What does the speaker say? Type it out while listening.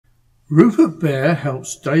Rupert Bear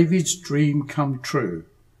Helps David's Dream Come True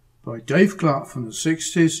by Dave Clark from the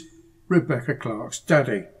 60s, Rebecca Clark's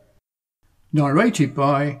daddy. Narrated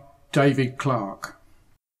by David Clark.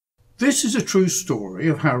 This is a true story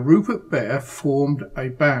of how Rupert Bear formed a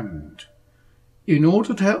band in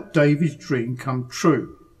order to help David's dream come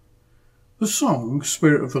true. The song,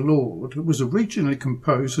 Spirit of the Lord, was originally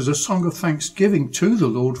composed as a song of thanksgiving to the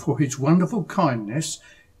Lord for his wonderful kindness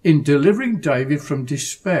in delivering David from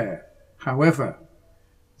despair. However,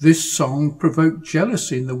 this song provoked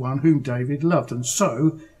jealousy in the one whom David loved, and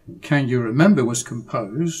so, Can You Remember was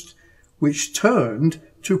composed, which turned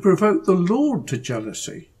to provoke the Lord to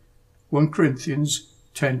jealousy. 1 Corinthians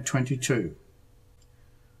 10:22.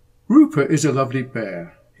 Rupert is a lovely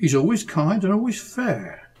bear. He's always kind and always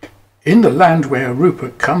fair. In the land where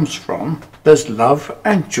Rupert comes from, there's love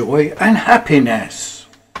and joy and happiness.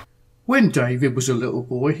 When David was a little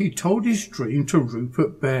boy, he told his dream to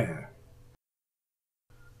Rupert Bear.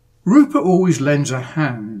 Rupert always lends a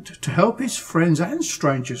hand to help his friends and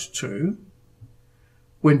strangers too.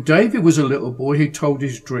 When David was a little boy, he told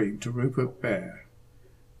his dream to Rupert Bear.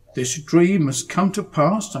 This dream must come to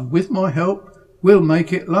pass, and with my help, we'll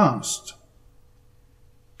make it last.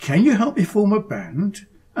 Can you help me form a band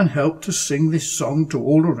and help to sing this song to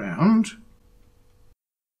all around?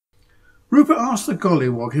 Rupert asked the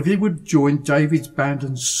gollywog if he would join David's band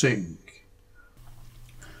and sing.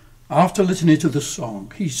 After listening to the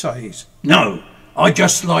song, he says, "No, I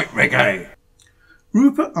just like reggae."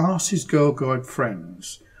 Rupert asks his girl guide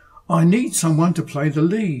friends, "I need someone to play the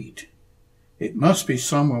lead. It must be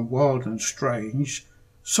someone wild and strange,"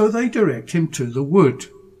 so they direct him to the wood.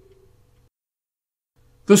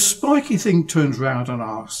 The spiky thing turns round and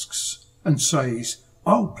asks and says,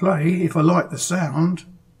 "I'll play if I like the sound."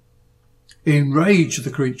 Enraged,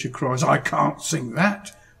 the creature cries, "I can't sing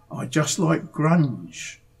that. I just like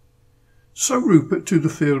grunge." So Rupert to the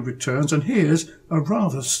field returns and hears a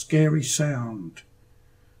rather scary sound.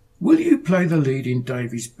 "Will you play the lead in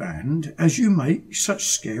Davy's band as you make such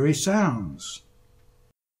scary sounds?"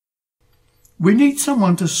 "We need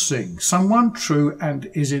someone to sing, someone true and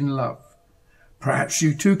is in love. Perhaps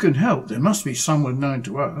you two can help. There must be someone known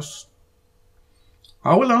to us."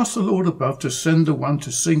 "I will ask the Lord above to send the one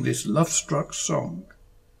to sing this love-struck song."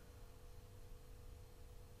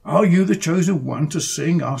 "Are you the chosen one to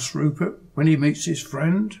sing?" asks Rupert when he meets his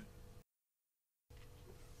friend.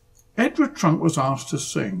 Edward Trunk was asked to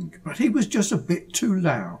sing, but he was just a bit too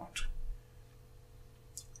loud.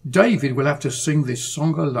 "David will have to sing this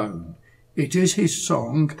song alone. It is his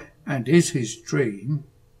song and is his dream."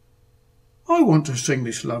 "I want to sing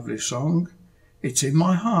this lovely song. It's in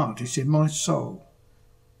my heart, it's in my soul.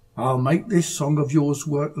 I'll make this song of yours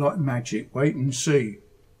work like magic. Wait and see."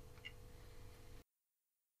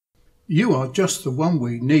 "You are just the one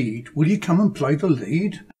we need. Will you come and play the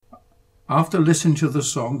lead?" After listening to the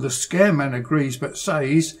song, the scareman agrees but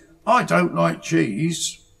says, "I don't like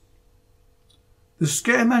cheese." The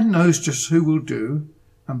scareman knows just who will do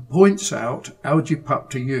and points out Algy Pup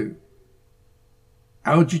to you.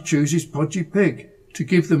 Algy chooses Podgy Pig to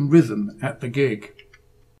give them rhythm at the gig.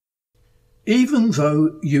 Even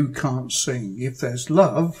though you can't sing, if there's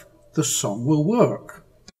love, the song will work.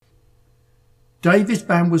 David's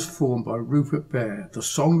band was formed by Rupert Bear. The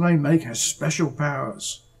song they make has special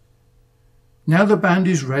powers. Now the band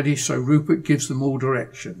is ready, so Rupert gives them all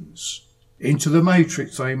directions. Into the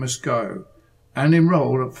matrix they must go and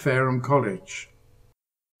enroll at Fareham College.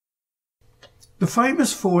 The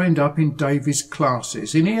famous four end up in David's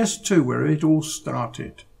classes in ES2 where it all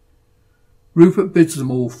started. Rupert bids them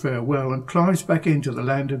all farewell and climbs back into the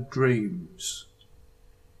land of dreams.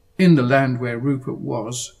 In the land where Rupert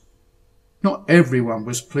was, not everyone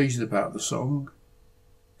was pleased about the song.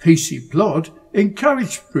 PC Plod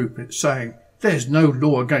encouraged Rupert, saying, "There's no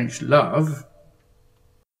law against love."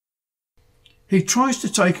 He tries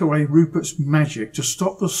to take away Rupert's magic to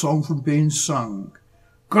stop the song from being sung.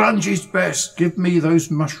 "Grunge is best, give me those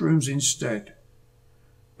mushrooms instead."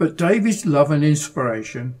 But David's love and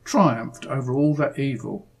inspiration triumphed over all that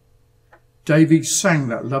evil. David sang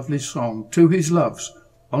that lovely song to his loves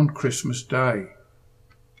on Christmas Day.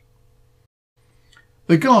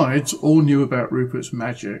 The guides all knew about Rupert's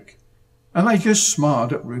magic, and they just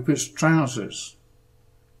smiled at Rupert's trousers.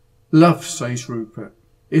 "Love," says Rupert,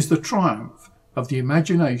 "is the triumph of the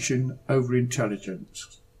imagination over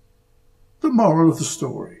intelligence." The moral of the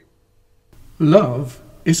story: love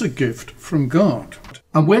is a gift from God,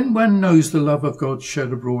 and when one knows the love of God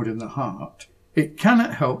shed abroad in the heart, it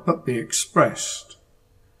cannot help but be expressed.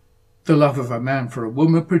 The love of a man for a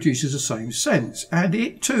woman produces the same sense, and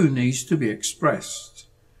it too needs to be expressed.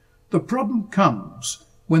 The problem comes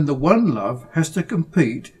when the one love has to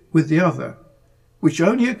compete with the other, which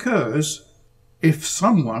only occurs if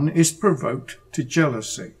someone is provoked to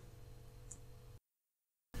jealousy.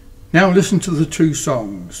 Now listen to the two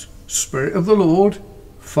songs, Spirit of the Lord,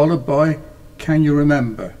 followed by Can You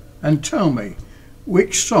Remember, and tell me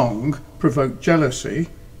which song provoked jealousy,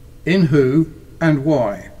 in who and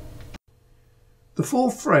why. The four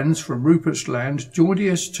friends from Rupert's land joined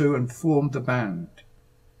ES2 and formed the band.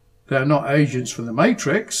 They are not agents from the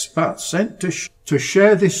Matrix, but sent to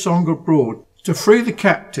share this song abroad, to free the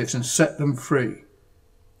captives and set them free.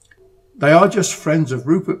 They are just friends of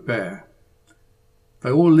Rupert Bear.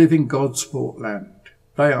 They all live in God's sport land.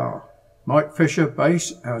 They are Mike Fisher,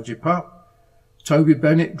 bass, Algie Pup, Toby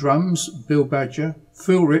Bennett, drums, Bill Badger,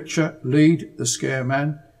 Phil Richer, lead, the Scare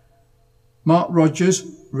Man, Mark Rogers,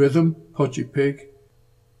 rhythm, Podgy Pig,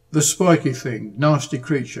 The Spiky Thing, Nasty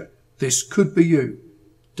Creature, This Could Be You,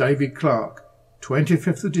 David Clark,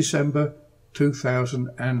 25th of December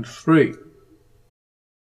 2003.